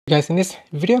Guys, in this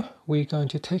video, we're going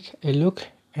to take a look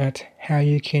at how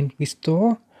you can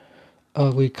restore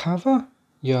or recover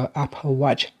your Apple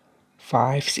Watch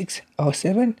 5, 6, or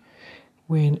 7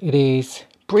 when it is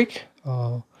brick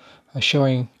or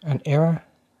showing an error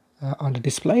on the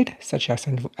display, such as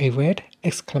a red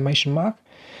exclamation mark.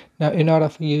 Now, in order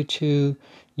for you to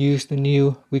use the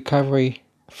new recovery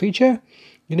feature,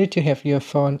 you need to have your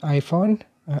iPhone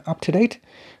up to date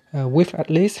with at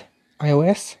least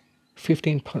iOS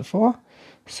 15.4.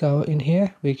 So in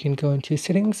here, we can go into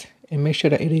settings and make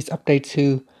sure that it is updated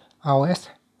to iOS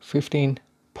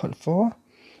 15.4.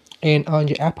 And on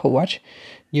your Apple Watch,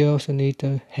 you also need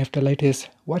to have the latest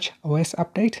WatchOS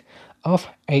update of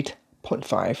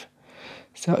 8.5.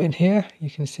 So in here, you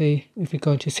can see if we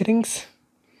go into settings.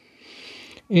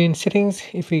 In settings,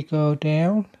 if we go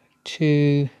down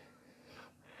to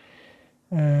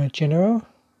general,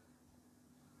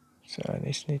 so I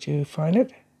just need to find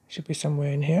it. Should be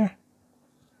somewhere in here.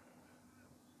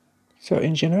 So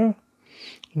in general,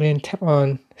 then tap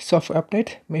on software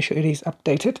update. Make sure it is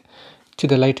updated to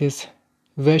the latest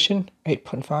version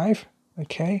 8.5.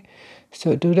 Okay,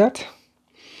 so do that.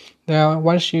 Now,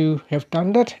 once you have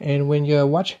done that, and when your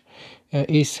watch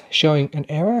is showing an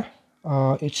error,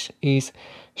 or it is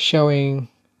showing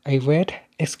a red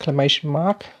exclamation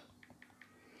mark,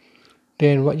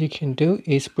 then what you can do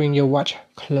is bring your watch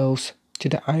close to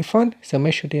the iPhone. So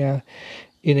make sure they are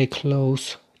in a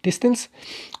close distance,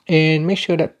 and make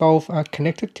sure that both are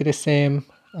connected to the same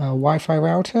Wi-Fi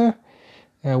router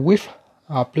with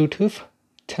Bluetooth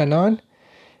turned on,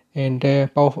 and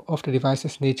both of the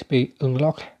devices need to be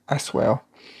unlocked as well.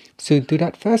 So do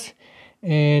that first,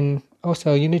 and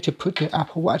also you need to put your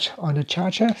Apple Watch on the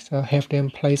charger, so have them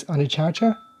placed on the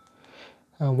charger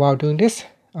while doing this,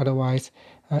 otherwise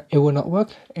it will not work.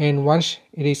 And once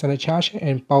it is on the charger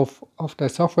and both of the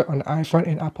software on the iPhone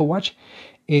and Apple Watch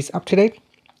is up to date,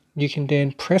 you can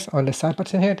then press on the side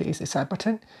button here. There is a side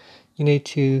button. You need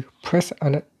to press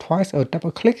on it twice or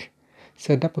double click.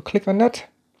 So double click on that.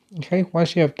 Okay,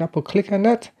 once you have double click on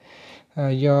that,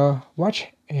 your watch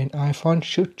and iPhone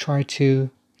should try to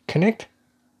connect.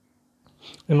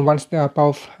 And once they are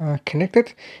both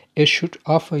connected, it should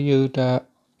offer you the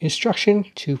instruction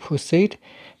to proceed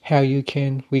how you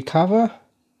can recover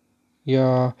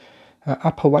your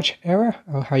Apple Watch error,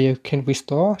 or how you can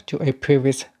restore to a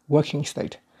previous working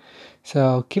state.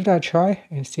 So give that a try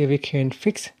and see if you can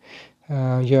fix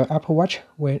your Apple Watch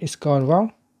when it's gone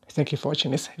wrong. Thank you for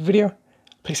watching this video.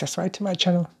 Please subscribe to my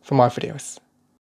channel for more videos.